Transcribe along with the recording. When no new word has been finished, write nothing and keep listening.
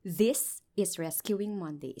This is Rescuing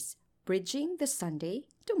Mondays, bridging the Sunday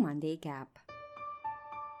to Monday gap.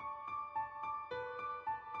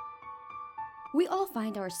 We all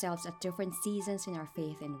find ourselves at different seasons in our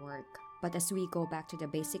faith and work. But as we go back to the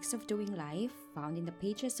basics of doing life, found in the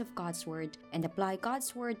pages of God's Word, and apply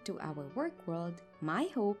God's Word to our work world, my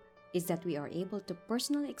hope is that we are able to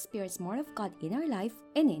personally experience more of God in our life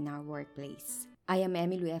and in our workplace. I am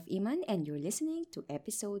Emily F. Iman, and you're listening to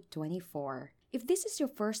episode 24. If this is your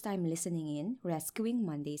first time listening in, Rescuing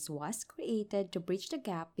Mondays was created to bridge the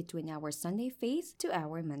gap between our Sunday faith to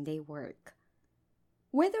our Monday work.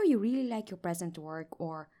 Whether you really like your present work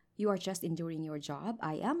or you are just enduring your job,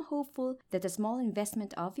 I am hopeful that a small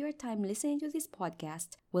investment of your time listening to this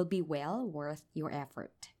podcast will be well worth your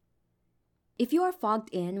effort. If you are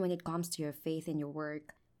fogged in when it comes to your faith in your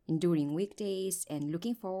work, enduring weekdays and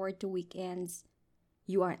looking forward to weekends,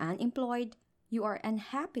 you are unemployed, you are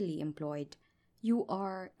unhappily employed, you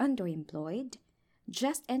are underemployed,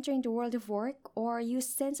 just entering the world of work, or you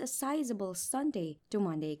sense a sizable Sunday to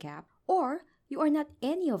Monday gap, or you are not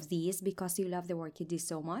any of these because you love the work you do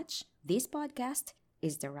so much, this podcast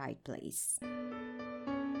is the right place.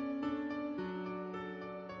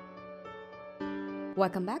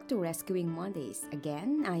 Welcome back to Rescuing Mondays.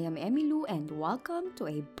 Again, I am Emilu and welcome to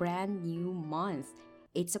a brand new month.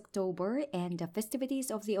 It's October and the festivities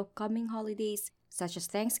of the upcoming holidays such as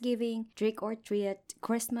Thanksgiving, trick or treat,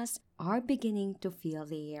 Christmas are beginning to fill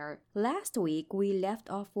the air. Last week, we left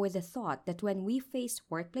off with the thought that when we face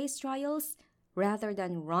workplace trials, rather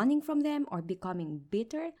than running from them or becoming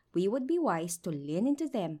bitter, we would be wise to lean into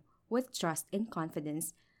them with trust and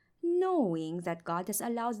confidence, knowing that God has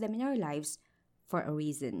allowed them in our lives for a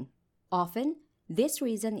reason. Often, this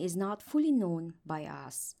reason is not fully known by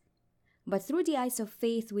us. But through the eyes of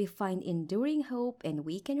faith, we find enduring hope and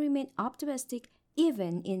we can remain optimistic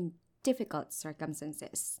even in difficult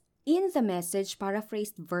circumstances. In the Message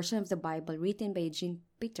paraphrased version of the Bible written by Eugene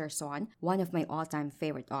Peterson, one of my all-time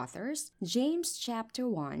favorite authors, James chapter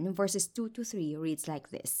 1 verses 2 to 3 reads like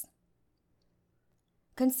this.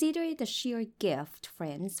 Consider it a sheer gift,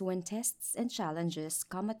 friends, when tests and challenges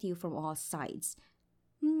come at you from all sides.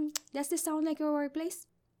 Does this sound like your workplace?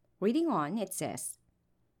 Reading on, it says,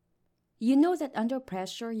 you know that under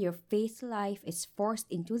pressure, your faith life is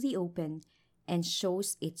forced into the open and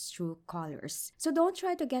shows its true colors. So don't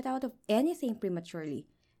try to get out of anything prematurely.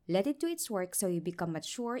 Let it do its work so you become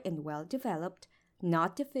mature and well-developed,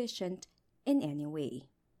 not deficient in any way.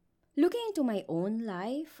 Looking into my own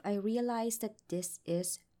life, I realized that this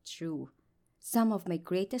is true. Some of my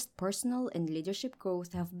greatest personal and leadership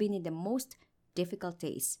growth have been in the most difficult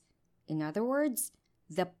days. In other words,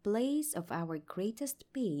 the place of our greatest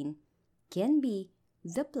pain can be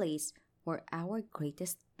the place where our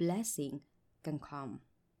greatest blessing can come.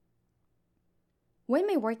 When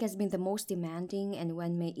my work has been the most demanding and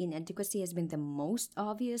when my inadequacy has been the most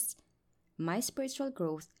obvious, my spiritual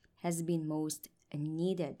growth has been most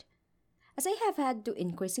needed. As I have had to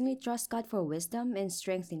increasingly trust God for wisdom and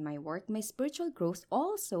strength in my work, my spiritual growth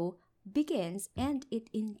also begins and it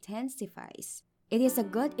intensifies. It is a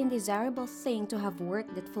good and desirable thing to have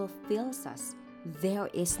work that fulfills us. There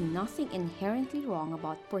is nothing inherently wrong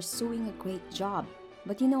about pursuing a great job.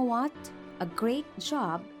 But you know what? A great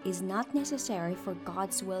job is not necessary for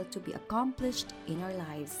God's will to be accomplished in our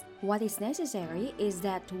lives. What is necessary is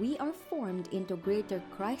that we are formed into greater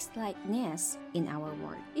Christ-likeness in our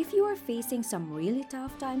work. If you are facing some really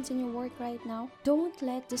tough times in your work right now, don't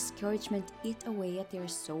let discouragement eat away at your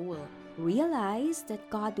soul. Realize that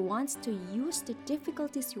God wants to use the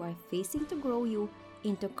difficulties you are facing to grow you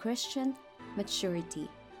into Christian maturity.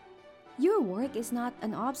 Your work is not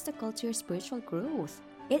an obstacle to your spiritual growth.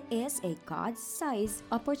 It is a God-sized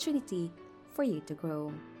opportunity for you to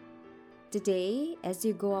grow. Today, as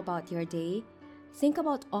you go about your day, think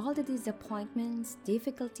about all the disappointments,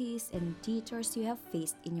 difficulties, and detours you have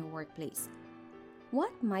faced in your workplace.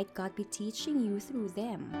 What might God be teaching you through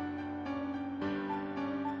them?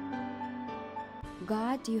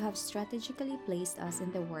 God, you have strategically placed us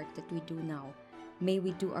in the work that we do now. May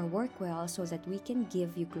we do our work well so that we can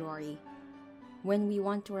give you glory. When we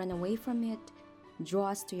want to run away from it, draw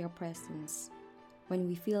us to your presence. When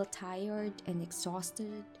we feel tired and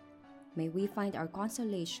exhausted, may we find our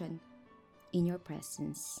consolation in your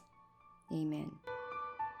presence. Amen.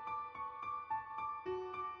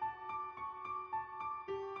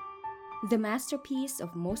 The masterpiece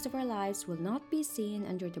of most of our lives will not be seen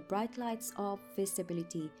under the bright lights of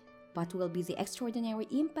visibility, but will be the extraordinary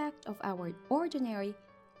impact of our ordinary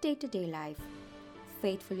day-to-day life,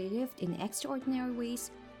 faithfully lived in extraordinary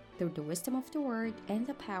ways through the wisdom of the Word and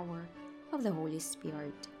the power of the Holy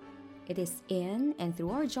Spirit. It is in and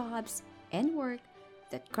through our jobs and work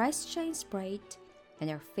that Christ shines bright and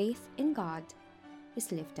our faith in God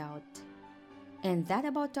is lived out. And that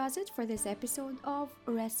about does it for this episode of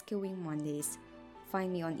Rescuing Mondays.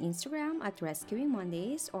 Find me on Instagram at Rescuing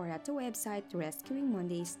Mondays or at the website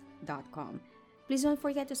rescuingmondays.com. Please don't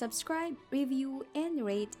forget to subscribe, review, and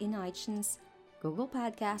rate in iTunes, Google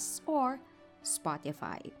Podcasts, or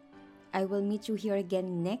Spotify. I will meet you here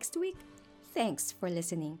again next week. Thanks for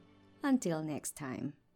listening. Until next time.